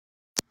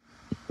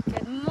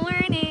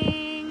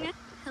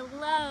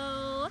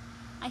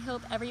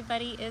hope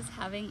everybody is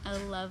having a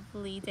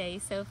lovely day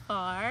so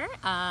far.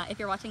 If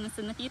you're watching this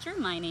in the future,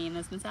 my name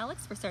is Miss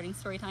Alex. We're starting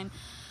Storytime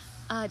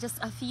just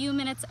a few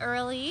minutes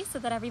early so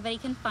that everybody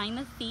can find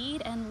the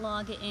feed and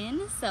log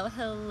in. So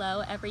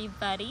hello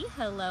everybody,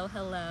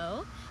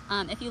 hello.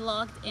 If you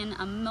logged in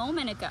a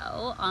moment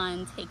ago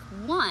on take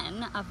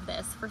one of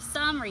this, for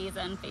some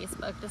reason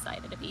Facebook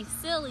decided to be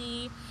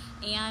silly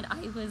and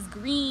I was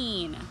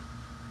green.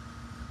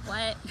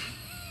 What?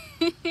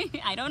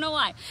 I don't know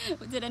why.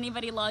 Did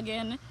anybody log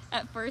in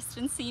at first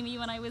and see me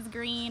when I was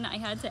green? I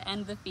had to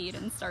end the feed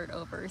and start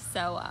over.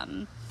 So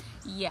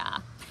yeah,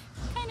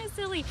 kind of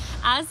silly.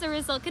 As a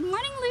result, good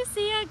morning,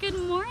 Lucia. Good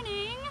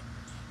morning.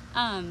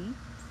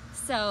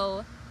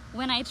 So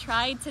when I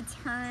tried to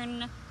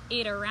turn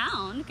it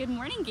around, good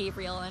morning,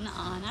 Gabriel and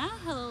Anna.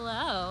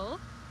 Hello.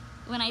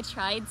 When I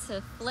tried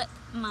to flip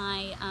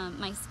my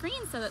my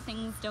screen so that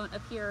things don't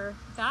appear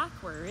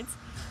backwards,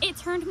 it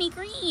turned me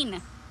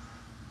green.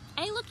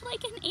 I looked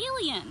like an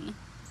alien.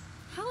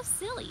 How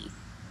silly.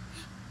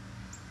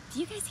 Do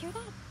you guys hear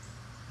that?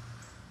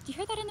 Do you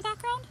hear that in the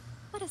background?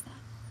 What is that?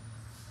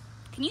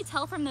 Can you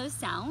tell from those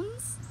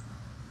sounds?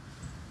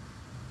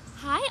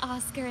 Hi,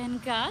 Oscar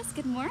and Gus.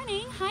 Good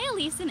morning. Hi,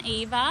 Elise and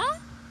Ava.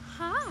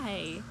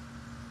 Hi.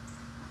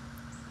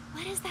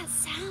 What is that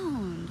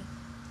sound?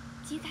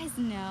 Do you guys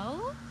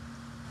know?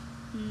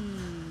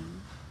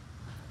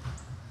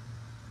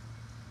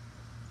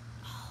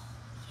 Oh,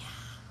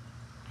 yeah.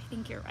 I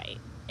think you're right.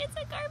 It's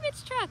a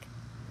garbage truck.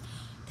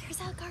 There's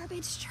a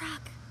garbage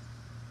truck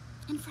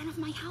in front of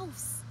my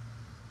house.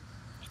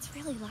 It's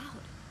really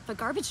loud. But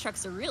garbage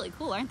trucks are really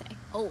cool, aren't they?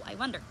 Oh, I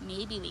wonder,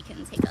 maybe we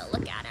can take a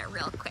look at it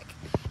real quick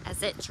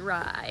as it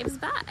drives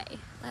by.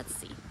 Let's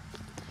see.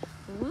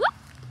 Whoop!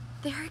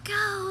 There it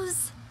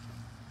goes.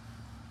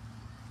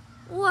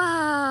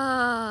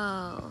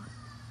 Whoa.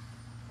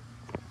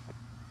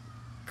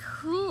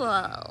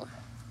 Cool.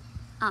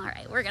 All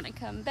right, we're gonna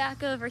come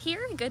back over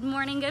here. Good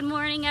morning,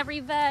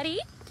 everybody.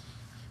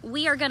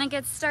 We are gonna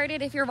get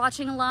started. If you're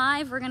watching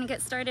live, we're gonna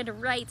get started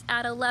right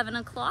at 11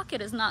 o'clock.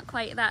 It is not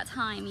quite that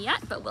time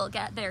yet, but we'll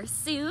get there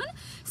soon.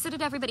 So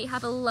did everybody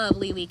have a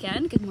lovely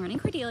weekend? Good morning,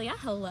 Cordelia.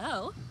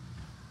 Hello.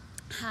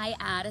 Hi,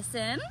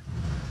 Addison.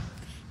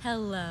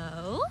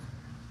 Hello.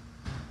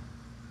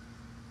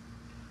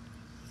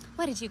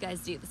 What did you guys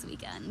do this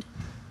weekend?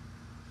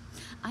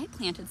 I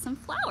planted some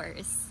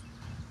flowers.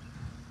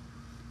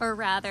 Or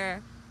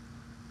rather,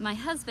 my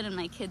husband and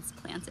my kids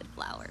planted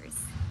flowers.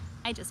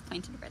 I just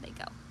pointed where they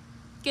go.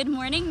 Good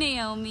morning,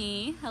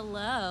 Naomi.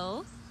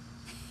 Hello.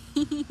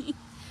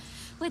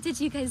 What did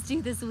you guys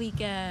do this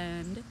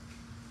weekend?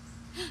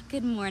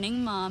 Good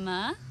morning,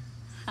 Mama.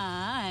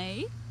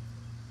 Hi.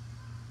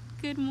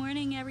 Good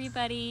morning,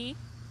 everybody.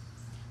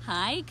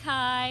 Hi,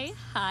 Kai.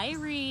 Hi,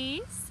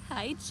 Reese.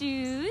 Hi,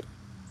 Jude.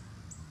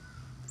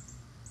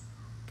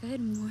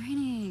 Good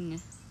morning.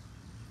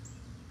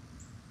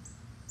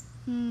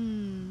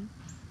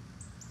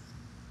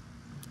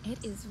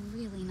 It is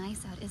really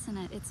nice out, isn't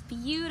it? It's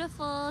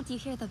beautiful. Do you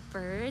hear the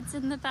birds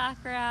in the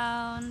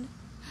background?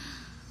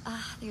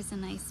 Ah, there's a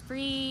nice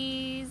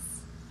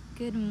breeze.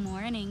 Good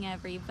morning,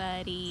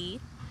 everybody.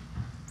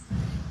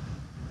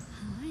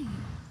 Hi.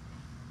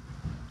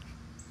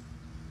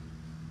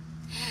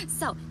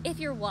 So, if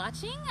you're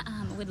watching,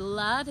 would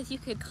love if you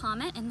could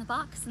comment in the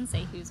box and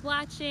say who's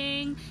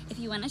watching. If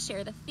you want to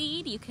share the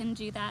feed, you can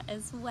do that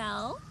as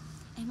well.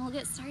 And we'll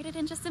get started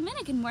in just a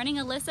minute. Good morning,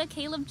 Alyssa,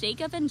 Caleb,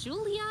 Jacob, and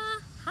Julia.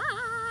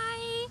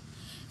 Hi.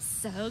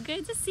 So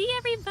good to see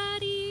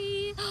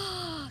everybody.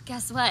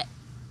 Guess what?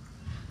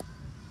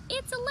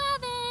 It's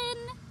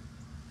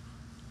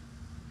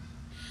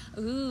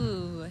 11.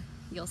 Ooh,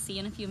 you'll see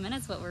in a few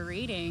minutes what we're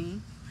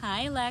reading.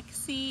 Hi,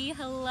 Lexi.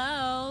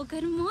 Hello.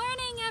 Good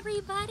morning,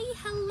 everybody.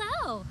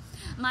 Hello.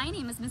 My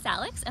name is Miss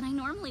Alex, and I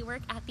normally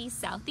work at the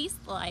Southeast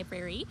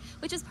Library,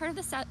 which is part of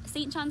the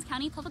St. Johns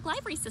County Public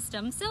Library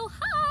System. So,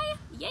 hi.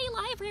 Yay,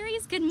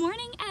 libraries. Good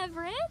morning,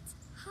 Everett.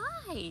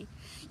 Hi.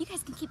 You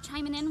guys can keep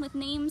chiming in with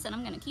names, and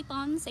I'm going to keep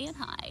on saying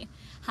hi.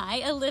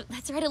 Hi,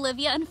 that's right,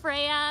 Olivia and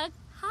Freya.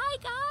 Hi,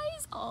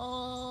 guys.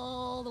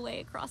 All the way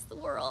across the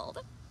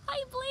world.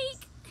 Hi,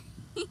 Blake.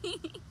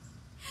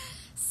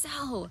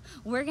 So,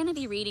 we're going to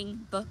be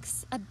reading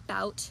books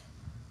about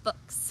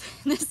books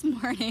this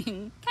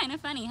morning. Kind of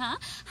funny, huh?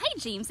 Hi,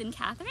 James and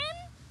Catherine.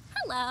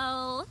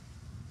 Hello.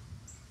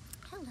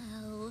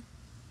 Hello.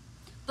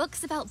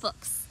 Books about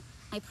books.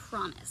 I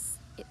promise.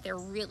 They're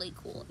really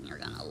cool and you're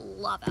gonna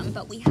love them.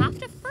 But we have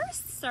to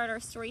first start our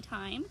story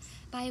time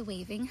by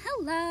waving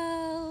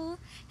hello.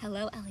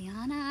 Hello,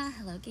 Eliana.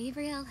 Hello,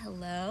 Gabriel.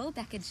 Hello,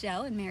 Becca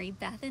Jo and Mary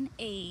Beth and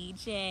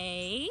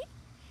AJ.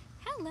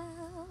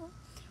 Hello.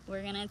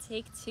 We're gonna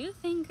take 2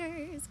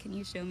 fingers. Can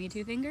you show me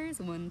 2 fingers?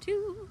 1,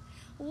 2.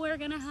 We're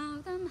gonna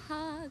have them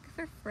hug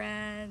for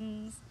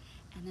friends.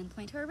 And then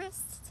point to our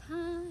wrists.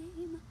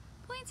 Time.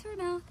 Point to our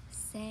mouth.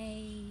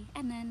 Say.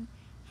 And then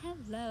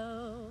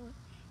hello.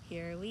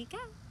 Here we go.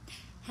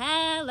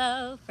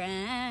 Hello,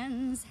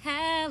 friends.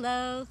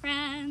 Hello,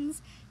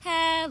 friends.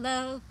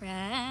 Hello,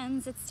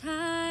 friends. It's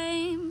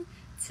time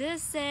to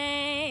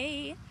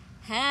say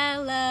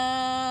hello,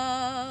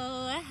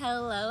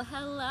 hello,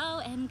 hello,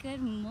 and good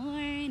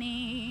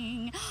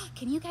morning.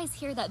 Can you guys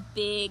hear that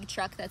big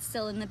truck that's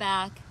still in the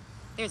back?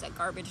 There's a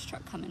garbage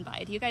truck coming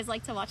by. Do you guys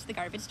like to watch the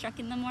garbage truck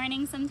in the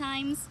morning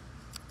sometimes?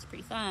 It's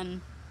pretty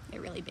fun.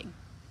 They're really big.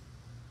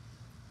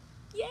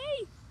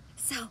 Yay!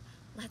 So,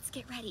 let's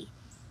get ready.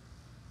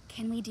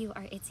 Can we do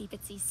our itsy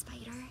bitsy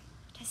spider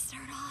to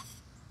start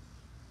off?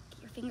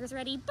 Get your fingers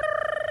ready.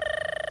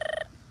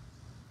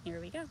 Here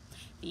we go.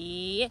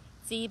 The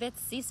itsy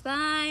bitsy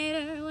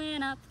spider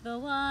went up the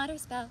water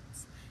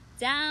spouts.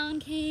 Down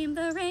came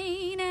the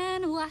rain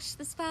and washed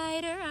the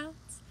spider out.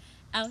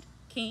 Out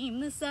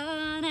came the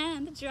sun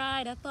and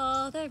dried up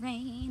all the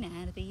rain.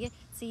 And the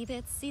itsy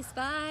bitsy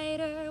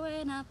spider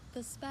went up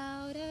the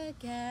spout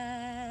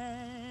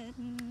again.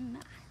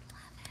 I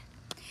love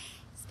it.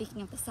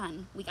 Speaking of the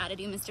sun, we gotta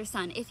do Mr.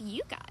 Sun. If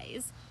you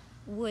guys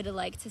would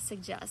like to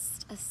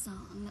suggest a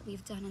song that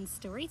we've done in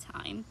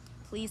Storytime,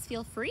 please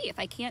feel free. If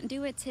I can't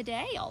do it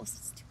today, I'll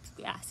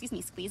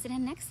squeeze it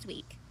in next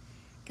week.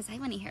 Because I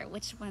want to hear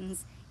which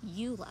ones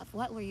you love.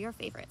 What were your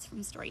favorites from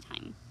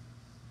Storytime?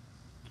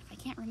 And if I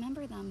can't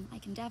remember them, I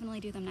can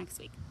definitely do them next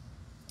week.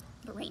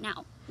 But right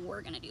now,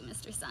 we're going to do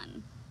Mr.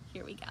 Sun.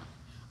 Here we go.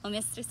 Oh,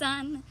 Mr.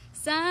 Sun,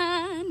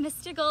 Sun,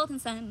 Mr. Golden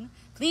Sun,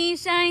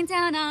 please shine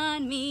down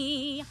on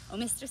me. Oh,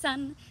 Mr.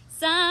 Sun,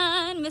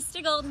 Sun,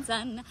 Mr. Golden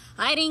Sun,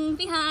 hiding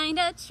behind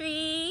a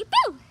tree.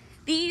 Boo!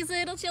 These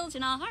little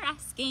children are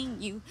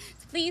asking you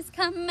to please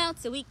come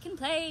out so we can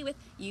play with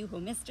you. Oh,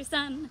 Mr.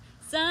 Sun,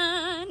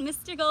 Sun,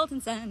 Mr.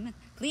 Golden Sun,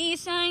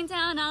 please shine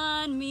down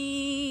on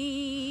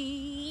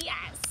me.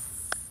 Yes!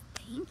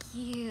 Thank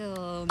you,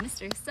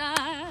 Mr.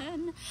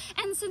 Sun.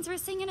 And since we're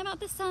singing about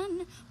the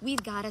sun,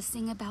 we've got to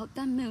sing about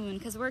the moon,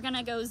 because we're going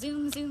to go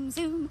zoom, zoom,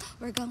 zoom.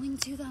 We're going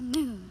to the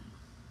moon.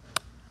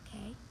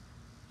 Okay,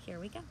 here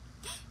we go.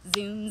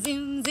 Zoom,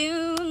 zoom,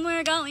 zoom,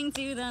 we're going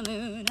to the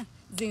moon.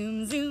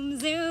 Zoom, zoom,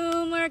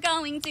 zoom, we're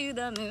going to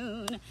the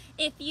moon.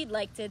 If you'd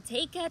like to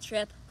take a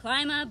trip,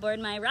 climb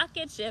aboard my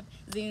rocket ship.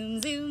 Zoom,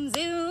 zoom,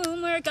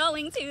 zoom, we're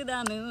going to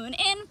the moon.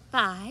 In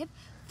 5,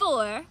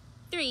 4,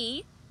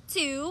 3,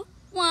 2,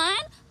 1,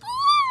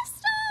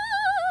 blast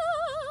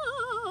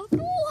off!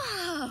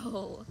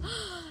 Wow,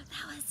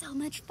 that was so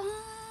much fun.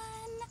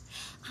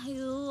 I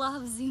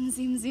love Zoom,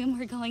 Zoom, Zoom,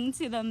 we're going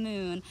to the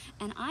moon.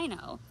 And I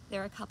know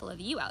there are a couple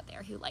of you out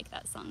there who like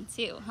that song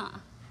too, huh?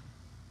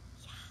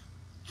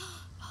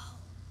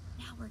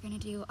 We're gonna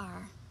do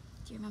our,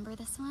 do you remember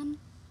this one?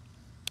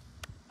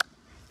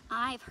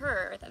 I've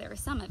heard that there are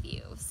some of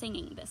you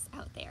singing this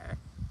out there,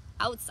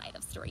 outside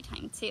of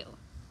Storytime too.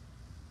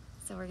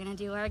 So we're gonna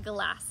do our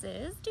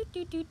glasses, doot,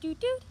 doot, doot, doot,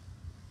 doot.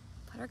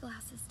 Put our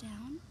glasses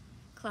down,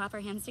 clap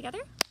our hands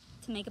together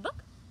to make a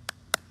book.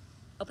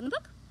 Open the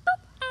book,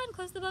 boop, and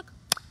close the book.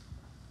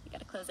 You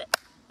gotta close it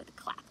with a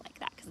clap like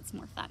that because it's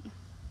more fun.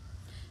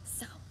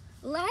 So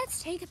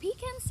let's take a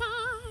peek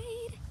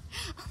inside.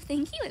 Oh,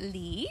 thank you,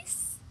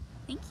 Elise.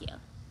 Thank you.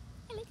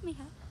 I like my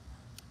hat.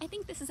 I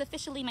think this is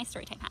officially my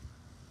Storytime hat.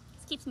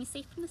 This keeps me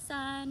safe from the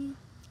sun.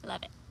 I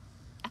love it.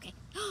 Okay,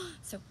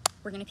 so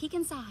we're gonna peek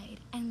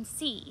inside and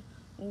see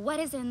what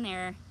is in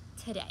there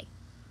today.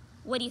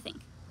 What do you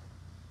think?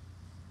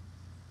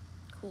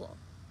 Cool.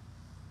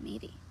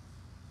 Maybe.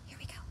 Here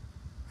we go.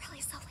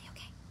 Really slowly,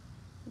 okay?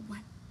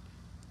 1,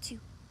 2,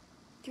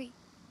 3.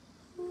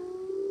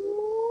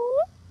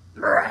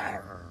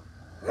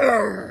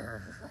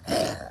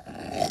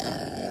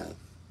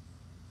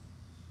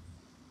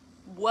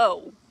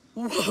 Whoa,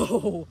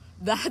 whoa,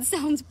 that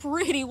sounds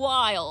pretty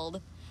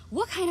wild.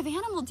 What kind of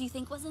animal do you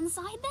think was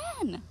inside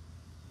then?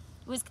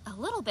 It was a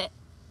little bit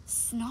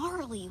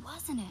snarly,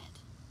 wasn't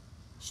it?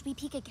 Should we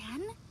peek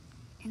again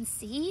and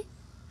see?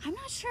 I'm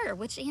not sure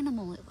which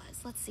animal it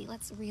was. Let's see,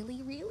 let's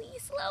really, really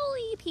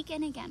slowly peek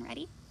in again.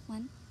 Ready?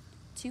 1,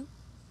 2,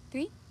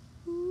 3.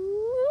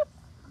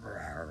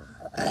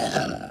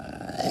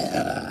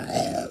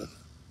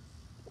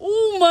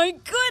 Oh my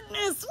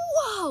goodness,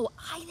 whoa,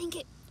 I think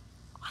it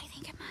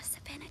must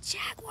have been a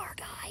jaguar,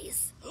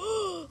 guys.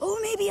 Oh,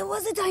 maybe it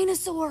was a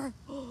dinosaur.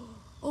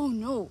 Oh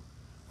no,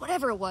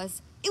 whatever it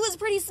was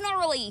pretty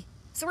snarly.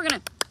 So we're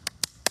gonna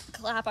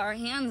clap our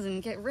hands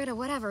and get rid of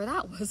whatever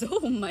that was.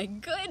 Oh my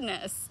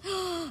goodness.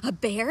 A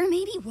bear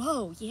maybe?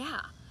 Whoa,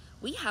 yeah.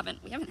 We haven't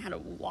had a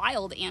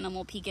wild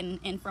animal peeking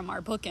in from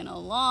our book in a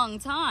long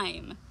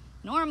time.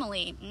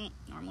 Normally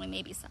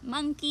maybe some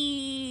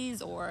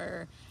monkeys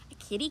or a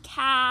kitty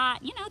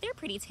cat. You know, they're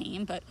pretty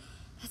tame, but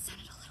that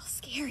sounded a little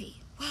scary.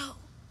 Whoa.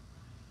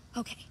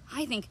 Okay,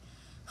 I think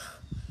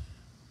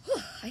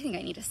I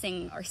need to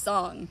sing our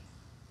song.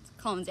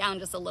 Calm down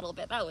just a little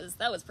bit. That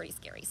was pretty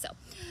scary. So,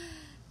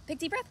 big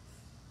deep breath.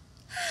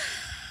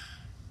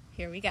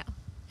 Here we go.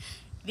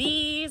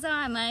 These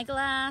are my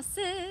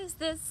glasses.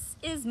 This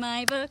is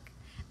my book.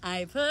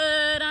 I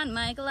put on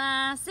my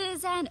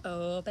glasses and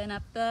open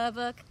up the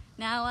book.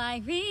 Now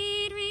I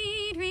read,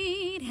 read,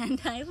 read,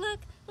 and I look,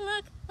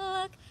 look,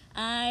 look.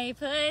 I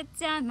put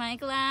down my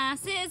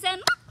glasses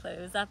and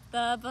close up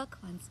the book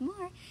once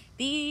more.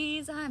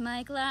 These are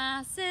my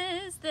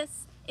glasses.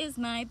 This is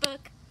my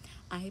book.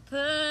 I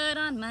put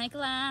on my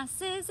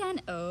glasses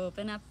and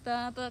open up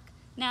the book.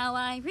 Now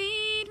I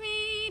read,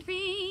 read,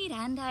 read,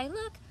 and I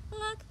look,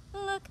 look,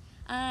 look.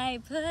 I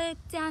put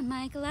down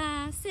my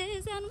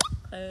glasses and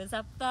close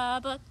up the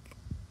book.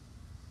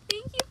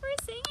 Thank you for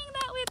singing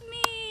that with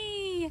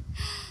me.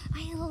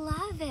 I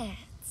love it.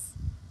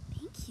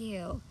 Thank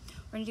you.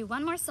 We're gonna do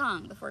one more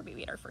song before we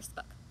read our first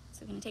book.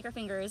 So we're gonna take our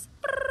fingers.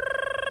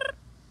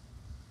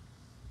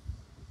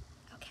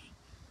 Okay,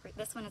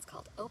 this one is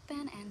called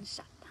Open and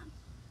Shut Them.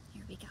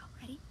 Here we go,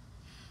 ready?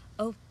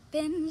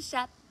 Open,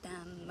 shut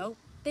them,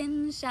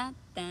 open, shut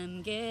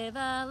them. Give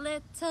a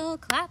little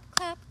clap,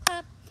 clap,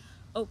 clap.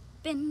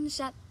 Open,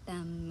 shut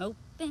them,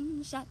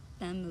 open, shut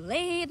them.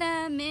 Lay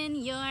them in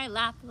your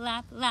lap,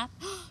 lap, lap.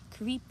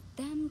 Creep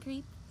them,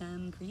 creep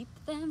them, creep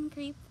them,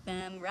 creep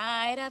them.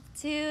 Right up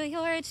to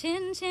your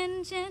chin,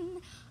 chin,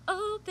 chin.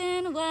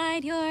 Open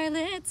wide your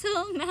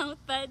little mouth,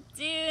 but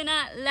do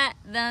not let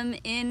them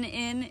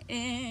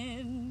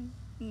in.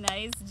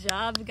 Nice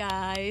job,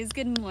 guys.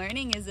 Good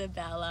morning,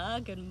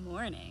 Isabella. Good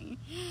morning.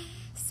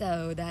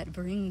 So that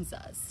brings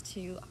us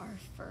to our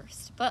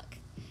first book.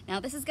 Now,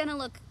 this is going to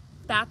look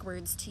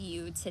backwards to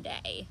you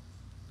today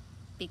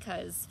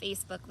because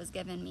Facebook was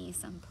giving me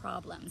some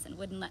problems and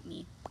wouldn't let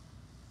me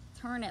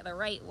turn it the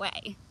right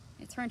way.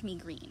 It turned me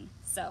green,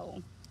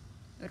 so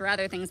I would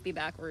rather things be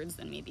backwards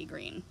than me be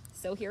green.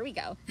 So here we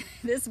go.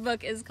 This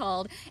book is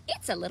called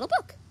It's a Little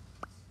Book.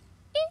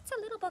 It's a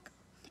Little Book,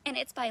 and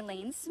it's by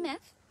Lane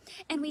Smith,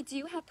 and we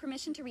do have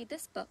permission to read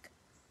this book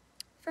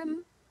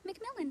from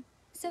MacMillan.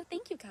 So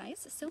thank you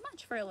guys so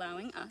much for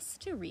allowing us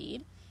to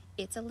read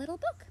It's a Little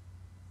Book.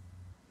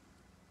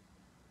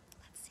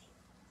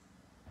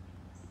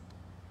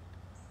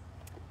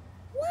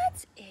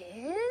 What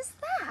is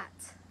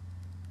that?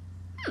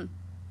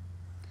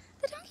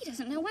 The donkey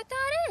doesn't know what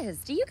that is.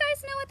 Do you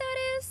guys know what that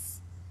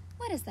is?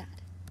 What is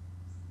that?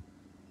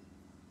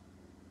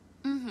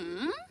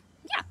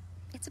 Yeah,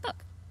 it's a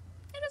book.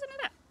 Who doesn't know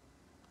that?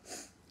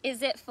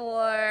 Is it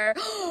for...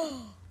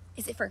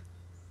 Is it for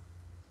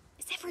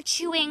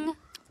chewing?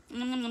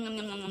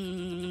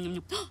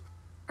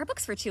 Are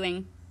books for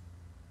chewing?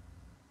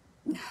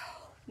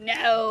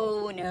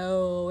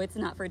 No, it's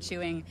not for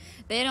chewing.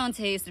 They don't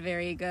taste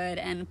very good,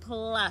 and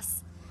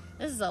plus,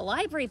 this is a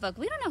library book.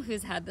 We don't know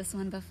who's had this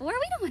one before.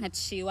 We don't want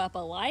to chew up a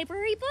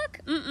library book.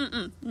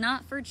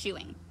 Not for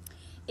chewing.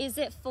 Is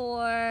it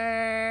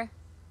for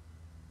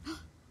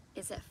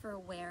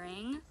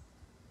wearing?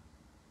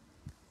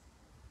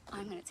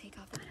 I'm going to take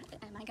off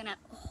that.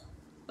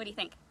 What do you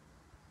think?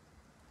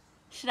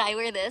 Should I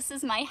wear this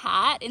as my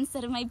hat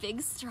instead of my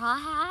big straw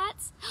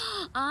hat?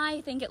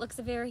 I think it looks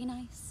very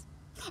nice.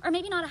 Or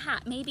maybe not a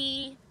hat,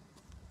 maybe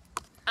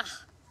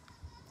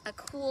a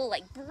cool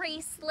like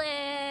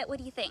bracelet. What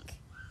do you think?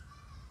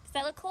 Does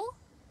that look cool?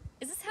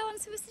 Is this how I'm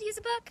supposed to use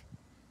a book?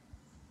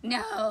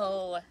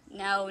 No.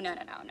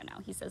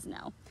 He says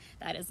no.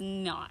 That is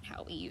not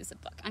how we use a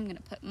book. I'm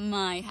gonna put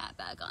my hat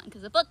back on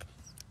because a book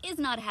is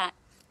not a hat.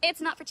 It's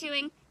not for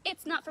chewing.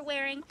 It's not for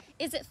wearing.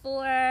 Is it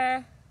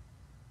for...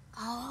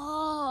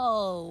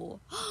 Oh,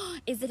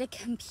 is it a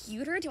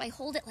computer? Do I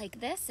hold it like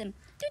this and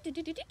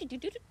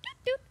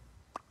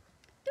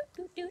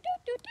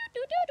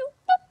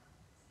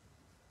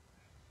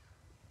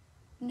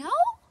No,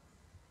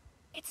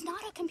 it's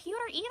not a computer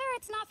either.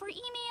 It's not for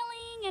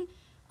emailing and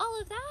all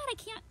of that. I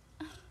can't.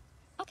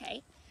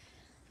 Okay.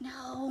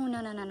 No.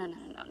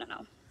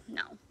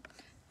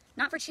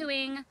 Not for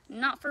chewing,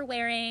 not for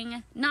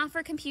wearing, not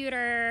for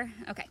computer.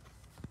 Okay.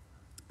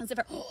 Is it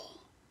for...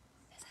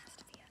 This has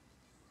to be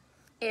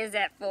it. Is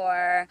it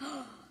for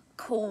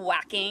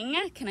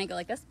quacking? Can I go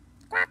like this?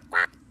 Quack,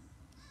 quack.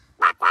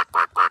 Quack, quack,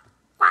 quack, quack,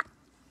 quack.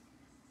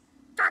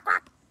 Quack,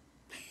 quack.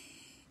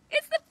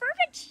 It's the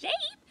perfect shape.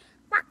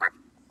 Quack, quack,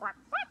 quack,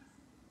 quack,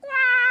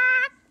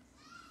 quack.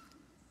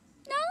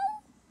 No?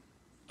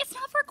 It's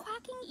not for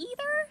quacking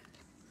either?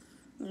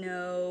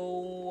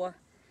 No.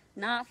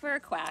 Not for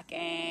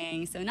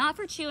quacking. So not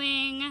for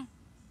chewing,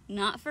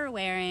 not for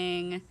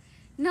wearing,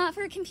 not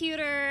for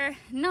computer,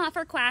 not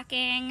for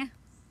quacking.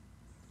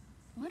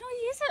 What do I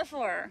use it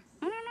for?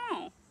 I don't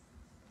know.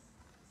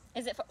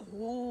 Is it for...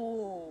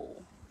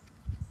 Ooh.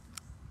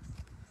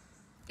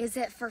 Is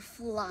it for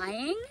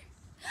flying?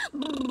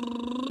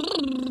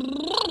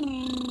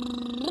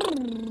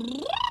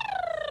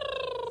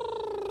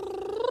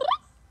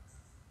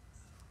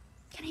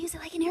 Can I use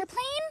it like an airplane?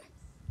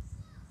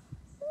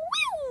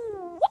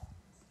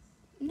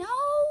 No,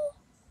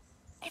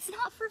 it's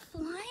not for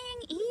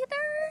flying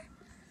either.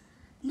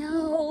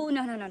 No,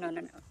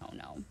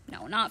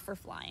 not for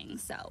flying.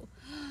 So,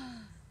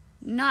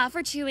 not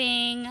for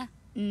chewing,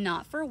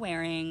 not for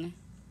wearing,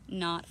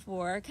 not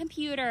for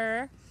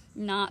computer,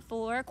 not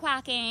for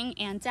quacking,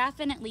 and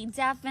definitely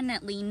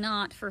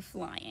not for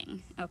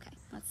flying. Okay,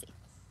 let's see.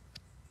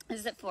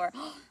 Is it for,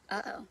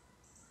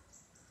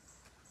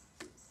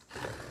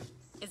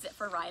 Is it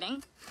for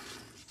riding?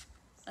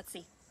 Let's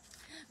see.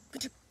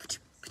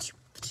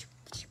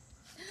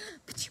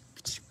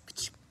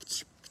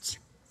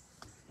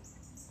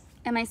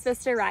 Am I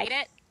supposed to ride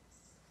it?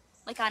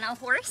 Like on a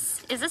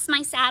horse? Is this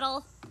my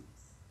saddle?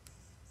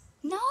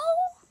 No?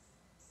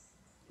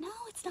 No,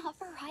 it's not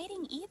for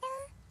riding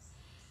either?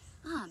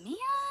 Oh man.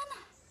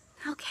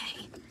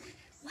 Okay.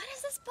 What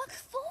is this book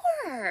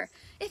for?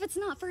 If it's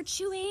not for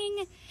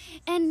chewing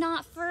and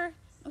not for,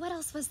 what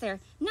else was there?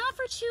 Not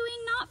for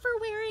chewing, not for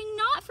wearing,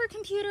 not for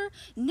computer,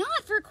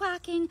 not for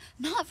quacking,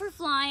 not for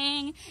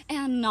flying,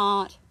 and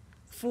not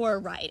for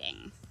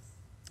riding.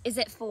 Is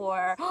it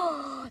for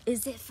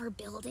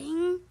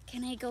building?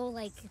 Can I go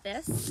like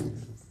this?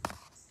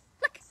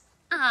 Look,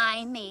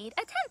 I made a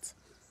tent.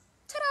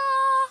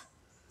 Ta-da!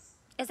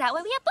 Is that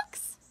why we have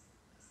books?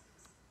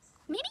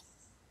 Maybe?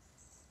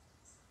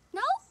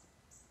 No?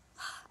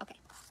 Okay.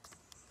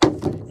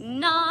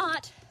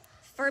 Not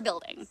for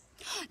building.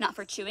 Not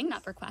for chewing,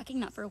 not for quacking,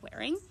 not for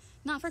wearing,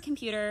 not for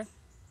computer,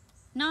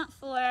 not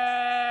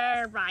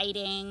for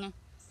riding,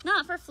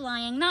 not for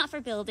flying, not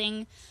for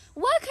building.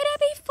 What could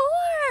it be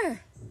for?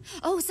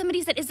 Oh,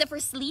 somebody said, is it for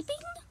sleeping?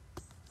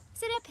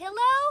 Is it a pillow?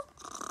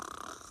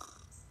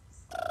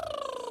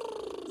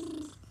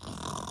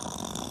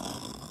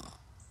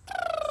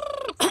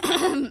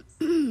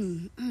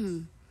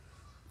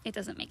 It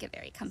doesn't make a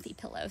very comfy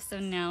pillow, so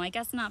no, I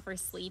guess not for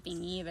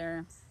sleeping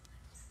either.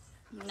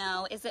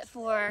 No, is it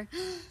for...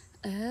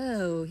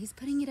 Oh, he's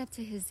putting it up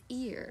to his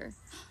ear.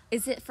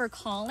 Is it for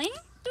calling?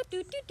 Doot,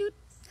 doot, doot, doot.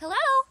 Hello?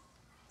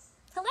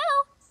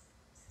 Hello?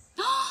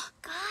 Oh,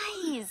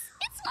 guys,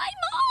 it's my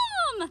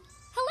mom!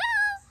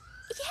 Hello?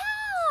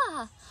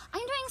 Yeah! I'm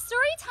doing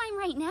story time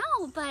right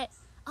now, but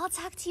I'll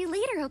talk to you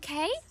later,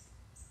 okay?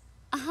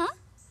 Uh-huh.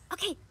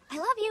 Okay, I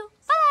love you.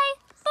 Bye!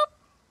 Boop.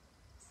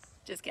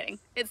 Just kidding.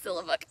 It's still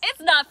a book.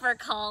 It's not for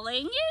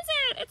calling, is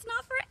it? It's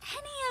not for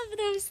any of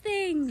those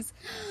things.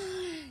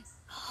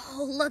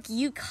 Oh, look,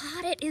 you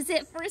caught it. Is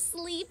it for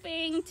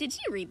sleeping? Did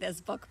you read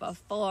this book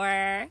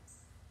before?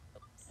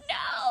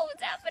 No,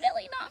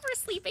 definitely not for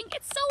sleeping.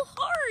 It's so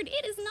hard.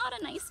 It is not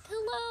a nice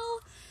pillow.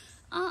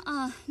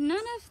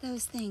 None of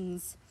those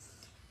things.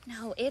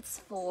 No, it's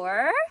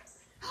for...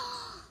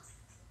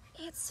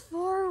 It's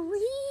for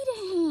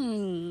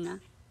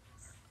reading.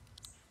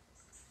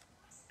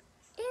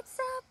 It's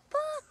a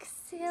book,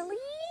 silly.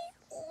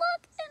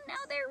 Look, and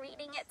now they're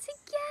reading it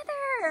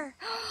together.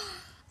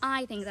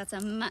 I think that's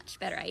a much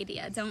better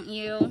idea, don't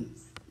you?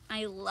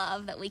 I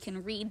love that we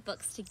can read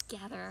books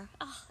together.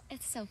 Oh,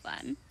 it's so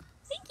fun.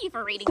 Thank you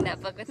for reading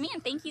that book with me,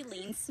 and thank you,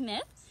 Lane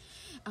Smith,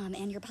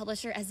 and your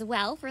publisher as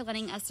well, for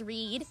letting us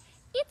read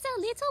It's a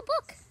Little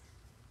Book.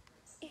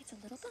 It's a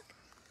little book.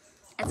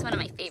 It's one of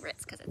my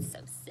favorites because it's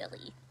so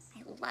silly.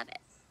 I love it.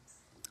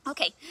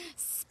 Okay,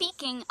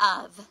 speaking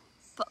of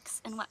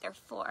books and what they're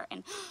for,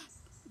 and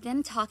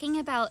then talking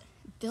about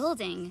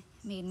building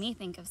made me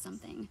think of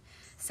something.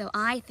 So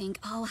I think,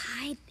 oh,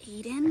 hi,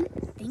 Aiden.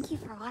 Thank you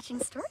for watching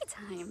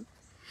Storytime.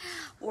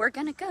 We're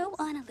gonna go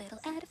on a little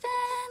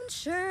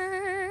adventure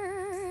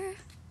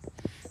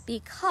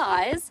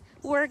because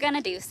we're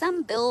gonna do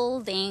some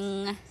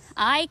building.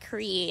 I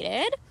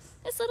created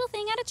this little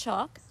thing out of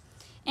chalk,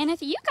 and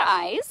if you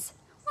guys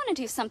want to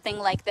do something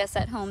like this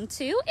at home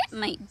too, it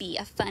might be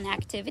a fun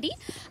activity,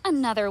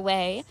 another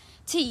way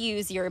to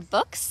use your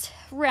books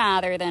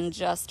rather than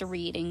just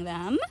reading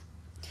them.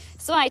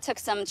 So I took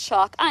some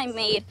chalk. I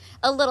made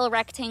a little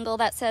rectangle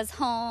that says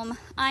home.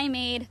 I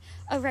made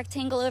a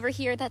rectangle over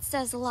here that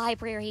says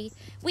library.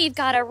 We've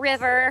got a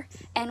river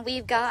and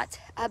we've got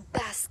a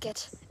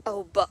basket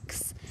of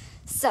books.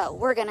 So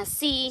we're gonna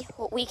see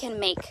what we can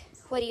make.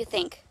 What do you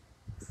think?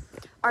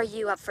 Are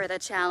you up for the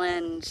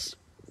challenge?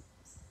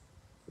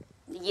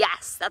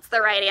 Yes, that's the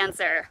right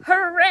answer.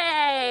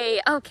 Hooray!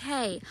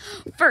 Okay,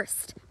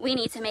 first we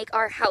need to make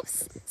our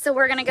house. So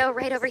we're gonna go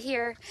right over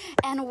here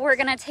and we're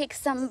gonna take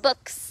some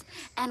books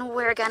and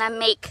we're gonna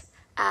make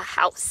a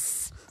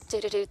house.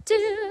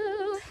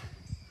 Do-do-do-do.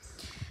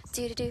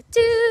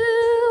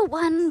 Do-do-do-do.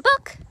 1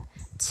 book,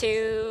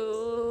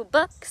 2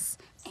 books.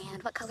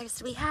 And what colors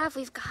do we have?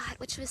 We've got,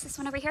 which was this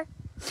one over here?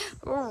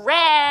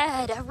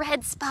 Red, a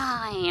red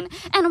spine.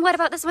 And what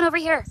about this one over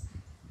here?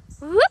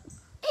 Whoop,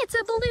 it's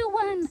a blue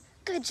one.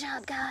 Good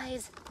job,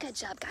 guys. Good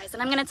job, guys.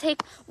 And I'm going to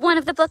take one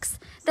of the books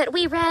that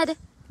we read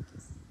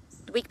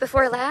the week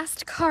before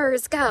last,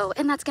 Cars Go,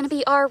 and that's going to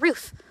be our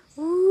roof.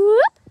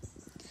 Whoop!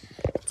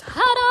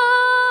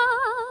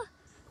 Ta-da!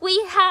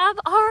 We have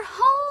our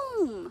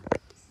home.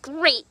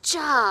 Great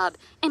job.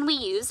 And we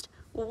used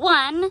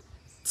 1,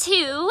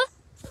 2,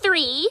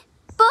 3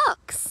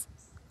 books.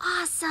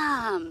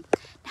 Awesome.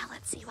 Now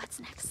let's see what's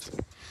next.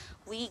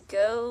 We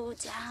go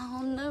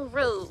down the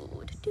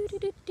road.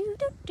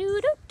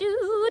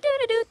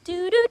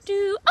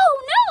 Oh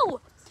no!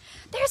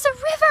 There's a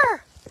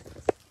river!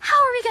 How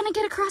are we gonna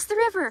get across the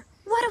river?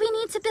 What do we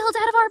need to build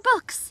out of our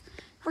books?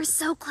 We're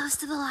so close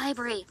to the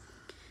library.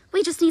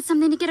 We just need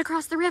something to get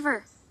across the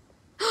river.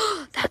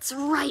 That's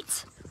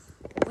right.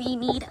 We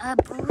need a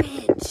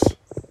bridge.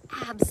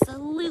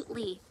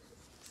 Absolutely.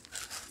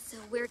 So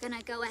we're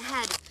gonna go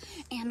ahead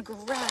and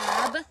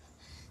grab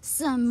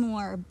some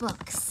more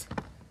books.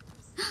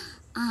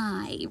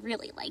 I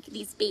really like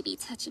these baby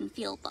touch and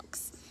feel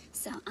books.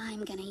 So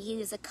I'm gonna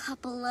use a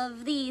couple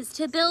of these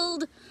to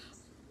build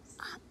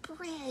a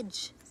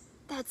bridge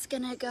that's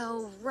gonna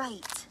go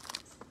right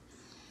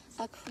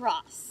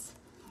across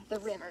the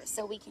river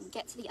so we can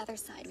get to the other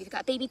side. We've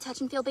got Baby Touch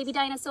and Feel Baby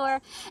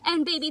Dinosaur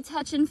and Baby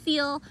Touch and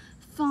Feel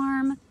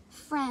Farm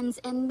Friends,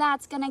 and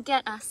that's gonna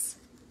get us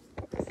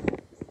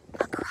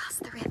across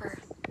the river.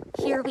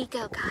 Here we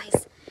go,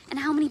 guys. And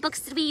how many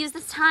books did we use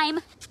this time?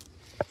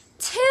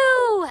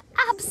 2!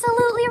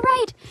 Absolutely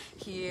right.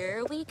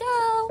 Here we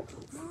go.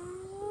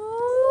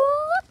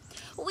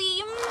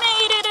 We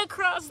made it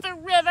across the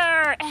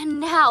river. And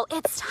now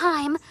it's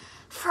time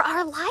for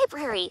our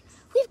library.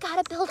 We've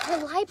got to build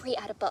our library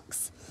out of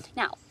books.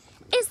 Now,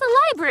 is the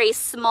library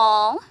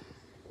small?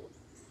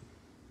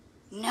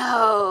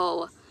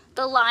 No.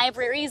 The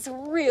library's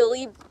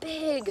really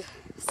big.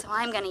 So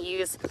I'm going to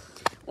use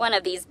one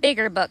of these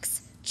bigger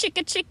books.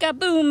 Chicka Chicka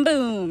Boom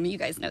Boom. You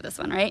guys know this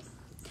one, right?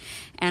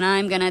 And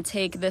I'm gonna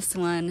take this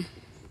one.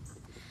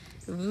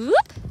 Whoop.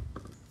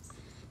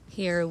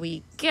 Here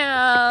we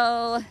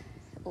go.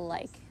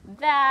 Like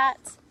that.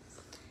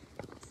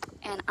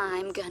 And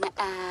I'm gonna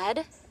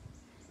add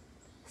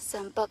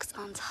some books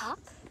on top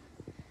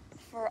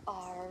for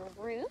our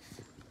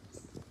roof.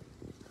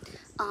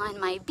 On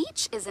My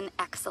Beach is an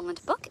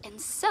excellent book, and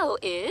so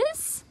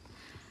is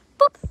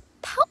Boop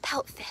Pout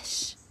Pout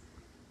Fish.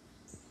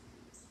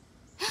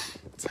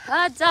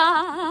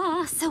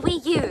 Ta-da! So we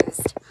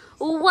used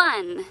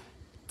 1,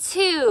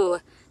 2,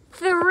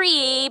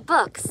 3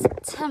 books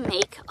to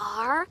make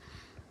our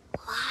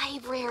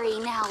library.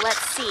 Now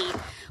let's see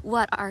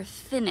what our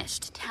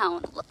finished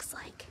town looks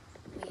like.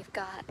 We've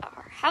got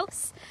our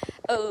house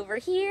over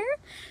here.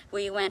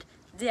 We went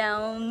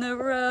down the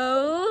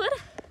road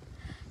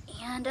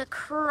and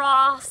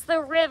across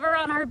the river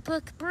on our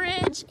book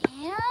bridge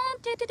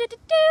and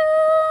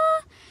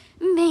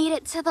made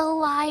it to the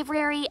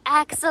library.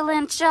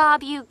 Excellent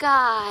job, you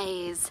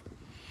guys.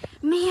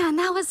 Man,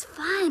 that was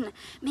fun.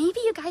 Maybe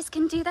you guys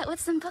can do that with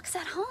some books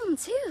at home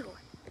too.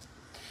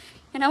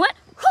 You know what?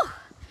 Whew,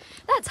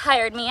 that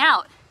tired me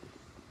out.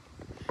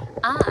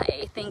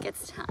 I think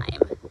it's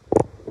time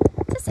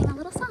to sing a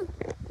little song.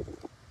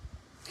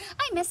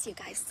 I miss you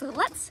guys, so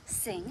let's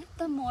sing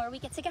The More We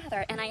Get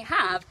Together. And I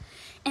have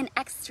an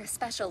extra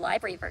special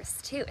library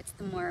verse too. It's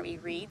The More We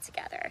Read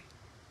Together.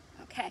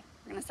 Okay,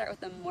 we're gonna start with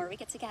The More We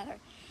Get Together.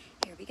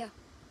 Here we go.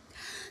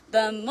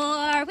 The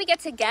more we get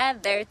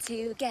together,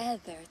 the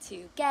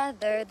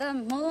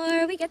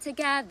more we get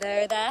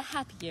together, the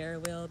happier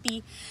we'll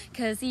be.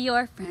 'Cause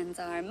your friends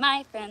are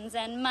my friends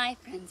and my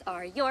friends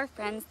are your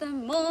friends. The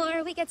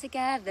more we get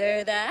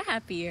together, the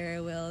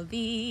happier we'll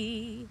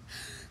be.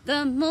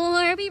 The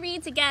more we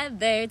read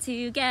together, the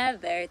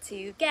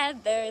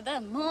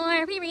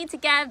more we read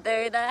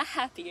together, the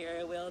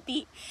happier we'll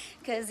be.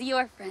 'Cause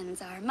your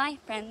friends are my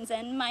friends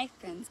and my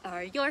friends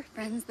are your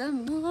friends. The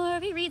more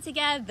we read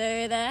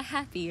together, the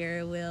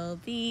happier we'll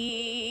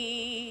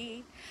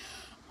be.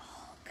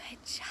 Oh,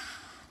 good job.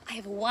 I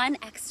have one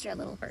extra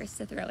little verse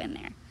to throw in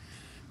there.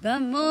 The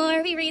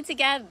more we read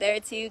together,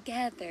 the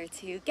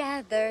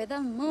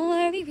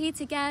more we read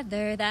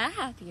together, the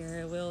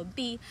happier we'll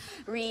be.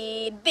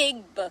 Read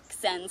big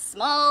books and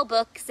small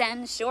books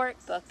and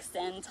short books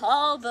and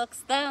tall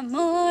books. The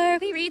more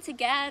we read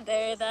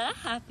together, the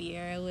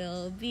happier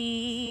we'll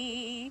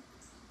be.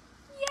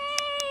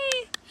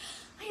 Yay!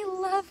 I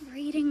love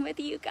reading with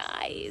you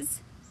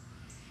guys.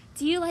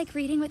 Do you like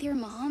reading with your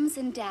moms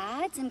and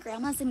dads and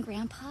grandmas and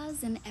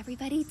grandpas and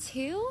everybody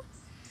too?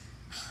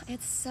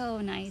 It's so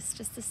nice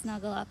just to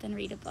snuggle up and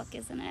read a book,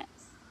 isn't it?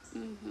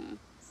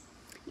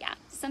 Yeah,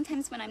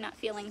 sometimes when I'm not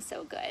feeling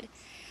so good,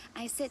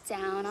 I sit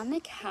down on the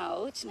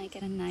couch and I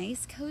get a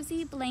nice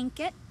cozy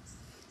blanket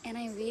and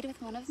I read with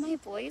one of my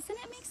boys and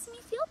it makes me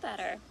feel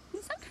better.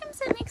 And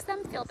sometimes it makes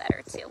them feel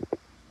better too.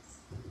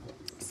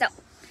 So,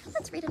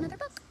 let's read another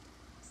book.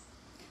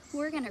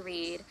 We're gonna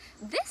read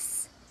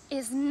This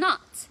Is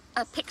Not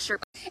a Picture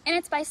Book, and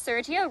it's by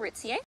Sergio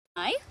Ruzzier,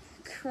 by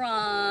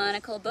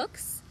Chronicle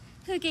Books,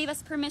 who gave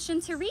us permission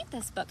to read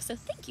this book, so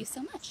thank you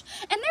so much.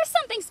 And there's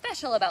something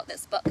special about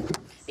this book,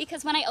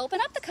 because when I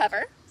open up the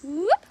cover,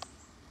 whoop,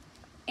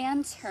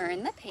 and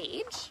turn the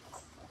page,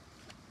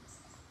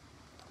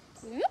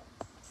 whoop,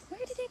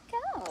 where did it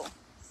go?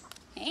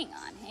 Hang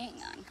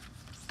on.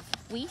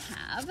 We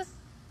have,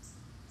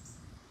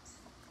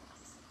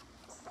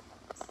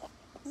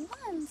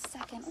 one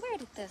second, where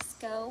did this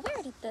go?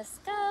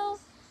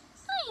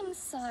 I'm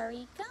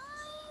sorry,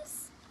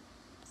 guys.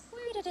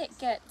 Where did it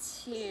get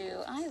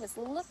to? I was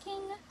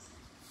looking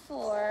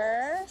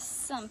for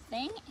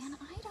something and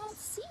I don't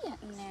see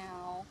it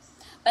now.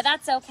 But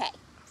that's okay.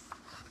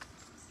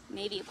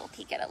 Maybe we'll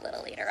peek it a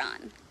little later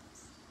on.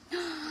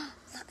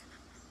 Look,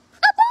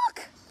 a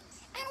book!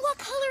 And what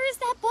color is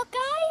that book,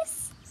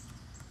 guys?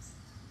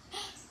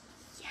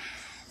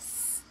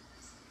 Yes,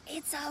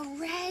 it's a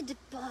red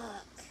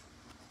book.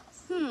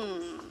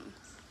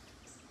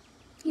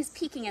 He's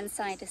peeking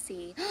inside to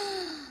see.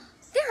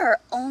 There are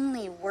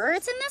only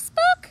words in this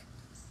book?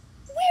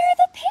 Where are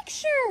the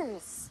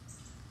pictures?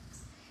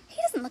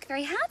 He doesn't look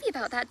very happy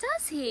about that,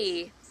 does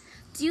he?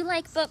 Do you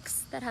like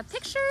books that have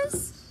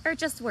pictures or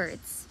just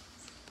words?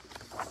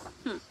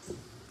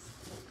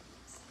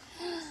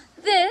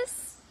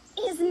 This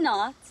is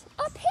not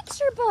a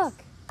picture book.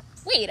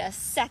 Wait a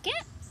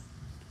second.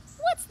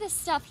 What's this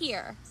stuff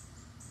here?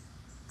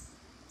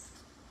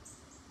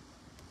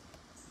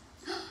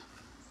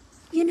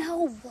 You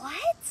know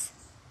what?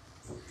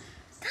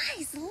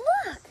 Guys,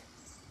 look.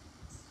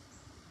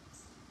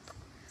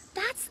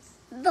 That's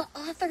the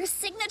author's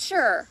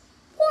signature.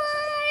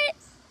 What?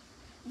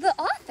 The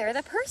author,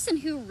 the person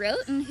who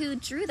wrote and who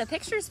drew the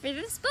pictures for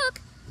this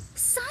book,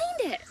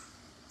 signed it.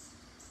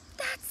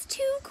 That's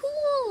too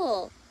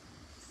cool.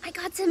 I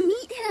got to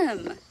meet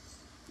him.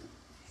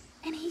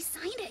 And he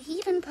signed it. He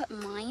even put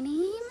my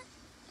name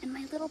and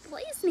my little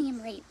boy's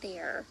name right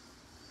there.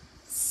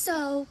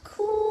 So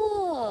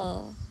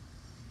cool.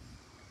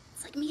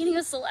 It's like meeting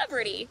a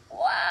celebrity.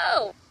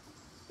 Whoa.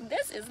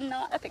 This is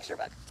not a picture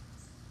book.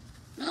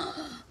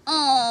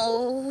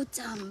 Oh,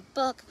 dumb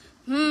book.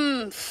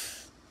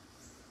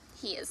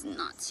 He is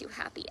not too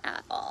happy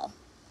at all.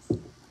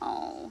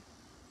 Oh.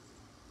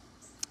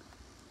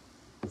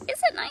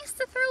 Is it nice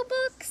to throw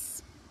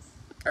books?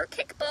 Or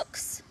kick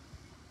books?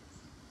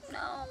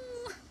 No.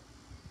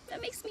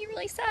 That makes me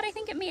really sad. I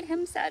think it made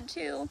him sad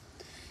too.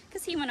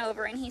 Because he went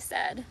over and he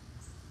said,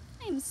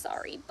 "I'm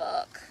sorry,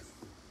 book.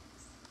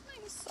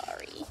 I'm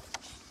sorry."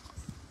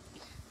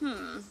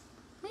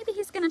 Maybe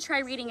he's gonna try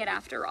reading it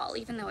after all,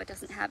 even though it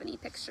doesn't have any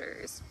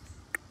pictures.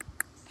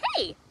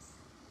 Hey!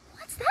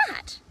 What's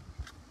that?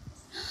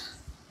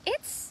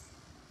 It's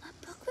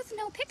a book with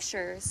no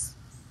pictures.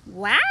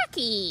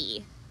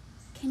 Wacky!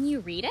 Can you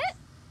read it?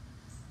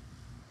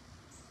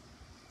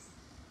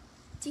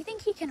 Do you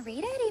think he can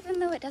read it even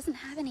though it doesn't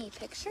have any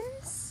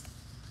pictures?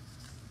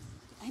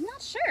 I'm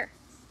not sure.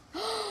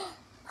 Oh,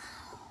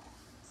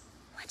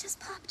 what just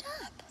popped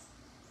up?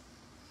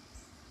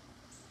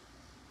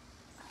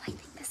 Oh, I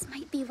think this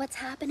might be what's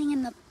happening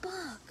in the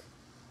book.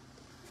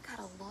 We've got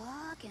a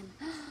log and...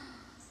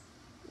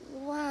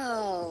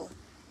 Whoa.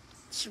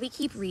 Should we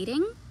keep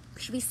reading?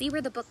 Should we see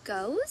where the book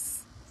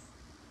goes?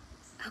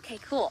 Okay,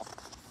 cool.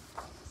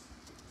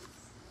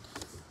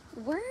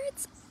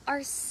 Words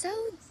are so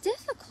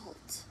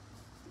difficult.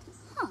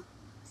 Huh.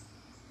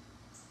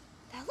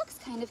 That looks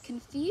kind of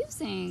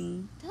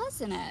confusing,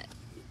 doesn't it?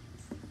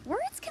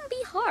 Words can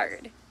be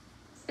hard,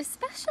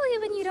 especially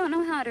when you don't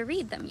know how to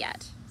read them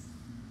yet.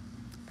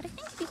 But I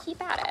think if you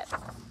keep at it.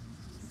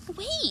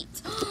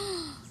 Wait!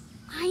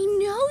 I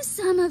know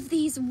some of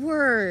these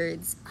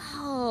words.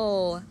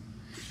 Oh,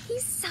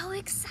 he's so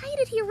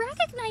excited. He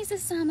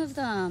recognizes some of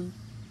them.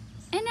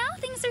 And now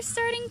things are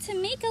starting to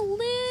make a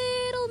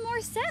little more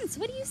sense.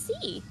 What do you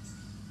see?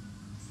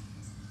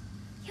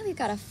 Yeah, we've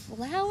got a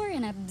flower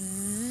and a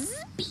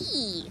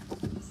bee.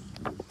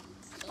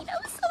 He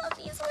knows some of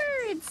these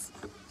words.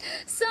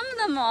 Some of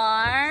them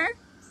are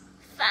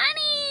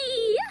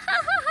funny.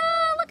 Ha ha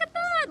ha, look at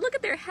that. Look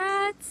at their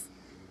hats,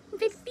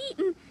 big feet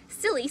and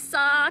silly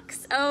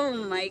socks. Oh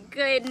my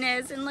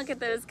goodness, and look at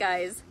those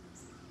guys.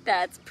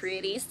 That's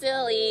pretty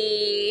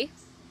silly.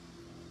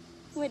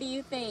 What do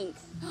you think?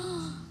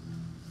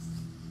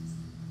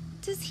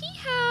 Does he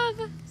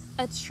have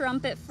a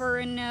trumpet for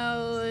a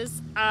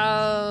nose?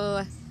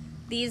 Oh,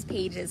 these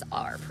pages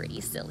are pretty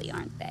silly,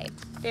 aren't they?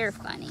 They're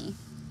funny.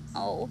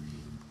 Oh,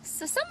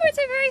 so some words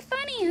are very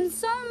funny and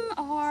some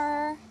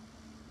are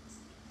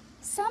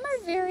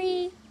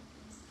very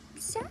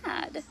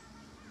sad.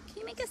 Can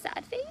you make a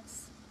sad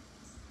face?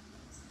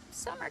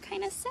 Some are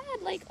kind of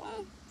sad, like,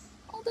 oh,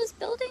 all those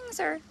buildings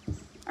are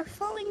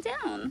falling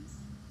down.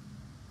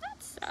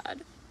 That's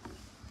sad.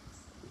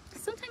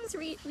 Sometimes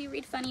we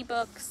read funny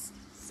books.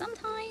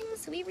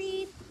 Sometimes we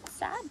read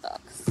sad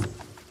books.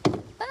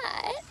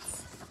 But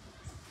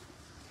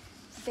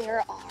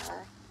there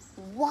are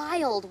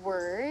wild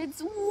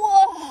words.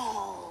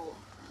 Whoa!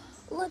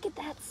 Look at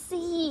that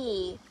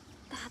sea.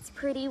 That's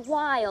pretty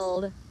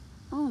wild.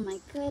 Oh my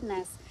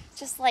goodness.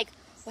 Just like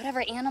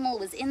whatever animal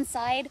was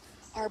inside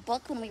our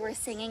book when we were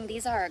singing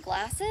These Are Our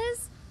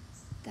Glasses,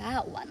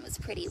 that one was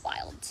pretty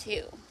wild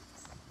too.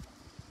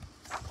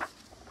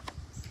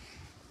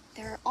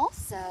 There are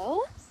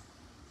also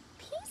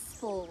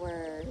peaceful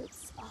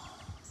words. Oh,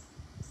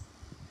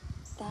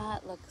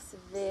 that looks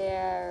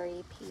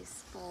very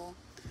peaceful.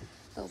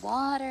 The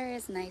water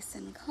is nice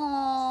and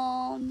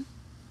calm.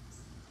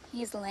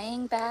 He's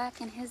laying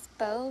back in his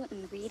boat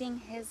and reading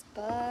his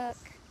book.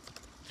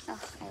 Oh,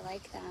 I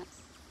like that.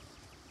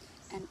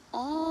 And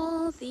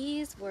all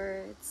these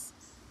words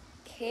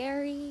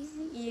carry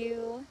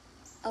you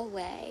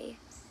away.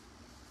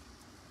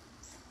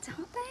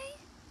 Don't they?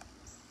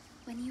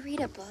 When you read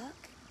a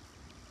book,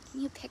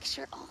 can you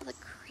picture all the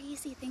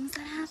crazy things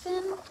that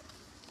happen?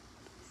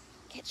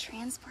 Get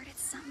transported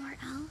somewhere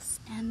else,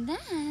 and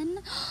then,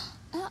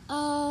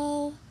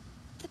 uh-oh,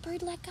 the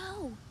bird let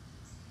go.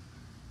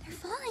 They're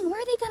falling.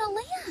 Where are they gonna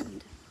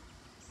land?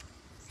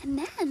 And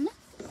then,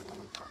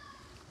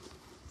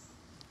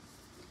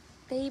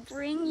 they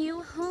bring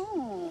you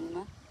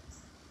home.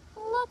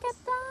 Look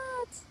at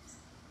that.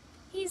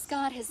 He's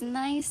got his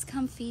nice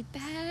comfy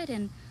bed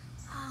and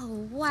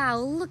Oh, wow,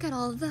 look at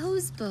all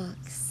those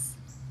books.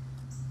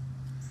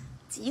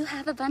 Do you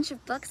have a bunch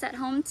of books at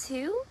home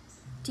too?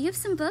 Do you have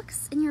some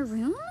books in your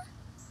room?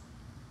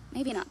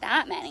 Maybe not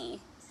that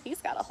many.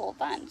 He's got a whole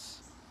bunch.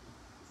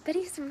 But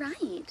he's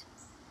right.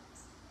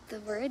 The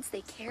words,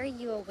 they carry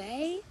you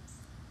away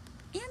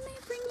and they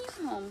bring you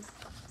home.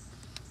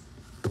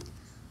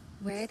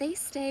 Where they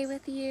stay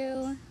with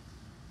you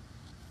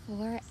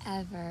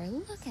forever.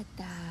 Look at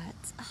that.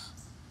 Oh,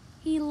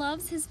 he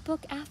loves his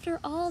book after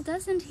all,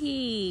 doesn't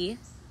he?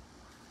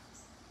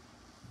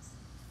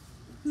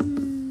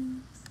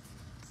 Read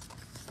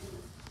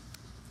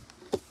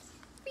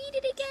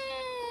it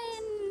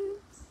again.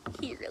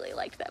 He really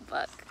liked that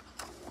book.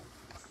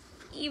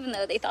 Even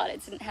though they thought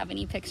it didn't have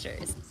any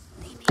pictures,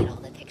 they made all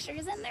the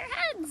pictures in their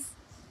heads.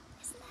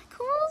 Isn't that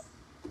cool?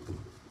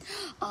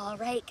 All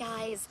right,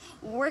 guys,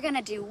 we're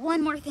gonna do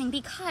one more thing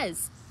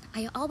because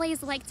I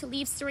always like to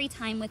leave story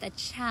time with a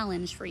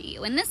challenge for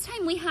you. And this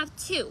time we have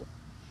two.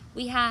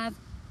 We have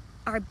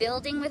our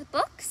building with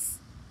books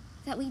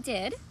that we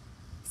did.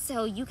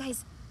 So you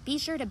guys be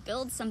sure to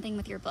build something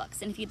with your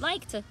books. And if you'd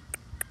like to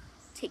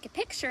take a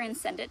picture and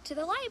send it to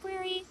the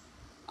library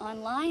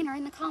online or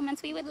in the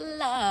comments, we would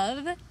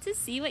love to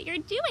see what you're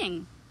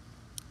doing.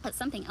 But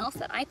something else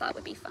that I thought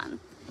would be fun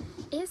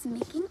is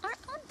making our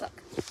own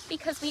book,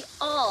 because we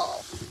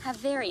all have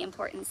very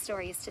important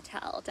stories to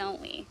tell, don't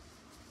we?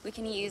 We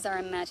can use our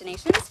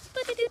imaginations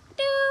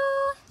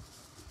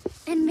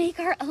and make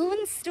our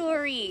own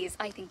stories.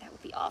 I think that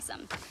would be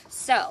awesome.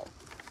 So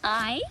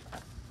I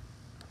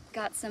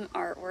got some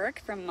artwork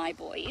from my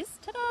boys,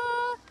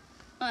 ta-da,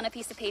 on a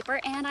piece of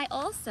paper, and I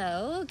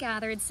also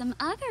gathered some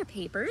other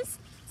papers.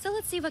 So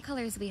let's see what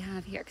colors we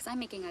have here, because I'm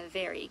making a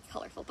very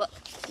colorful book.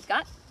 We've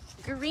got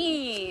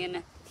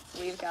green.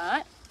 We've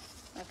got,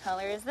 what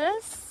color is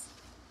this?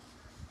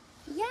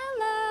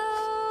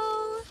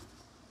 Yellow.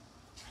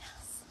 What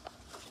else?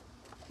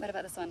 What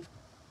about this one?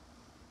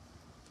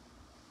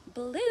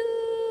 Blue.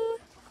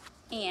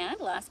 And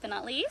last but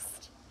not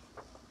least,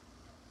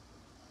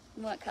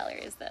 what color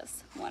is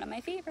this? One of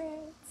my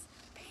favorites.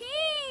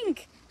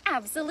 Pink.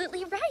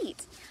 Absolutely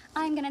right.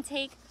 I'm gonna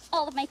take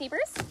all of my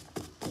papers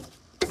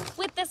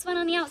with this one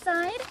on the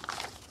outside,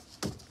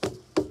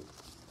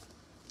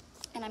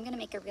 and I'm gonna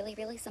make a really,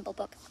 really simple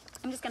book.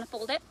 I'm just gonna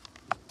fold it,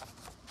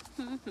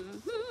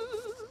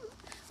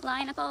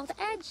 line up all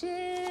the edges,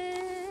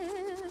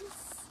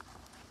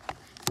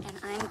 and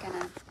I'm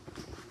gonna,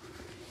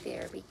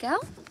 there we go,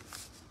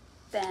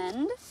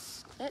 bend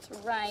it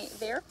right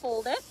there,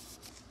 fold it,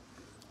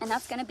 and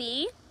that's gonna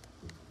be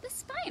the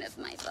spine of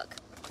my book.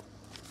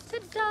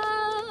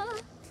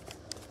 Ta-da!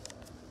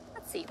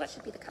 Let's see, what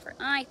should be the cover?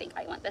 I think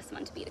I want this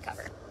one to be the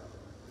cover.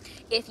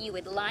 If you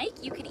would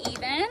like, you could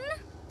even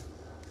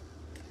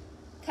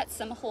cut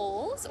some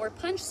holes or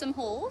punch some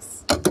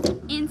holes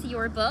into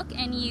your book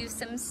and use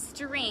some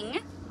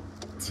string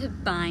to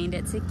bind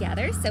it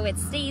together so it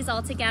stays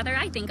all together.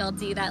 I think I'll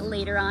do that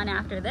later on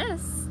after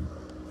this.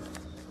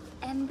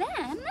 And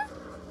then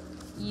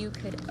you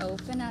could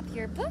open up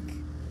your book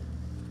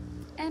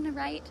and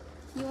write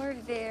your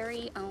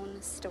very own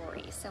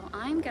story. So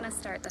I'm gonna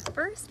start the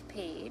first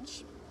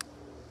page.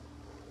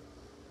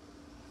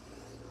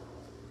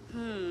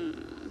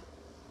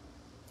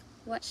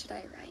 What should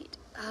I write?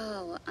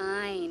 Oh,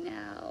 I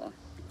know.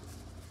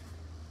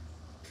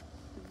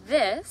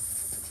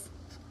 This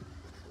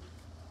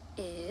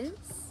is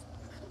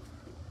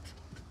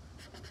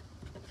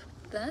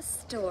the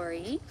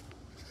story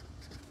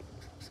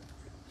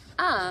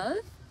of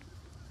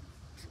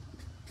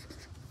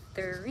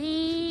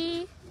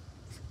 3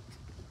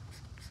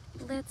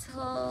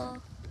 little,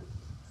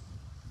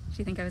 do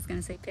you think I was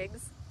gonna say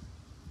pigs?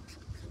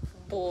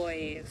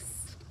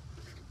 Boys.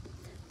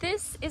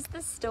 This is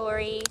the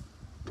story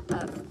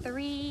of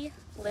 3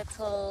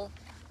 little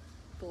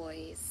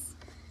boys.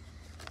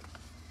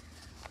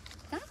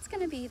 That's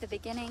gonna be the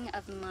beginning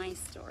of my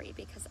story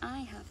because I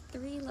have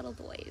 3 little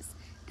boys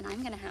and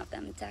I'm gonna have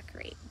them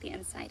decorate the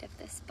inside of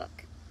this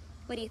book.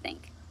 What do you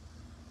think?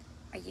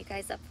 Are you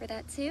guys up for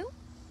that too?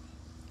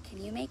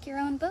 Can you make your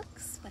own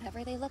books,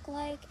 whatever they look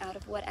like, out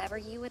of whatever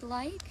you would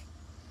like?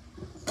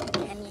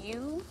 Can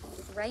you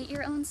write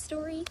your own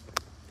story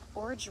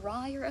or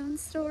draw your own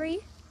story?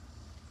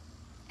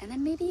 And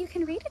then maybe you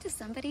can read it to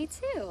somebody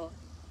too.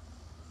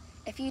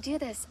 If you do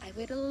this, I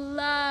would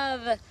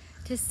love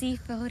to see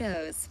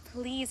photos.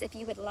 Please, if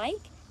you would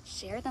like,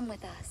 share them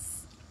with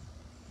us.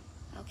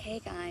 Okay,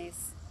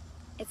 guys,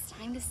 it's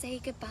time to say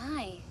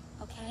goodbye,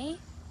 okay?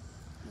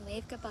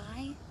 Wave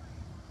goodbye.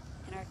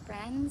 And our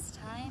friends,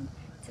 time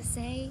to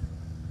say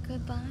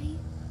goodbye.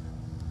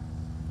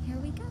 Here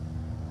we go.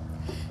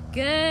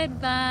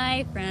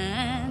 Goodbye,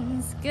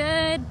 friends.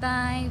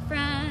 Goodbye,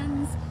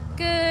 friends.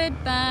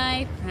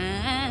 Goodbye,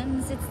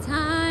 friends. It's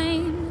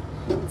time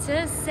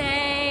to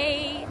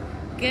say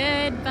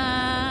goodbye.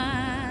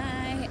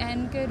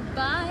 And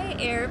goodbye,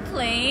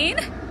 airplane.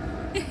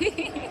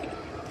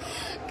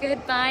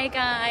 Goodbye,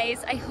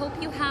 guys. I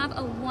hope you have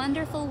a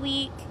wonderful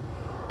week.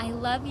 I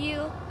love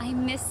you, I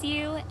miss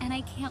you, and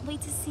I can't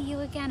wait to see you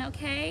again,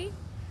 okay?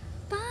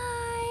 Bye.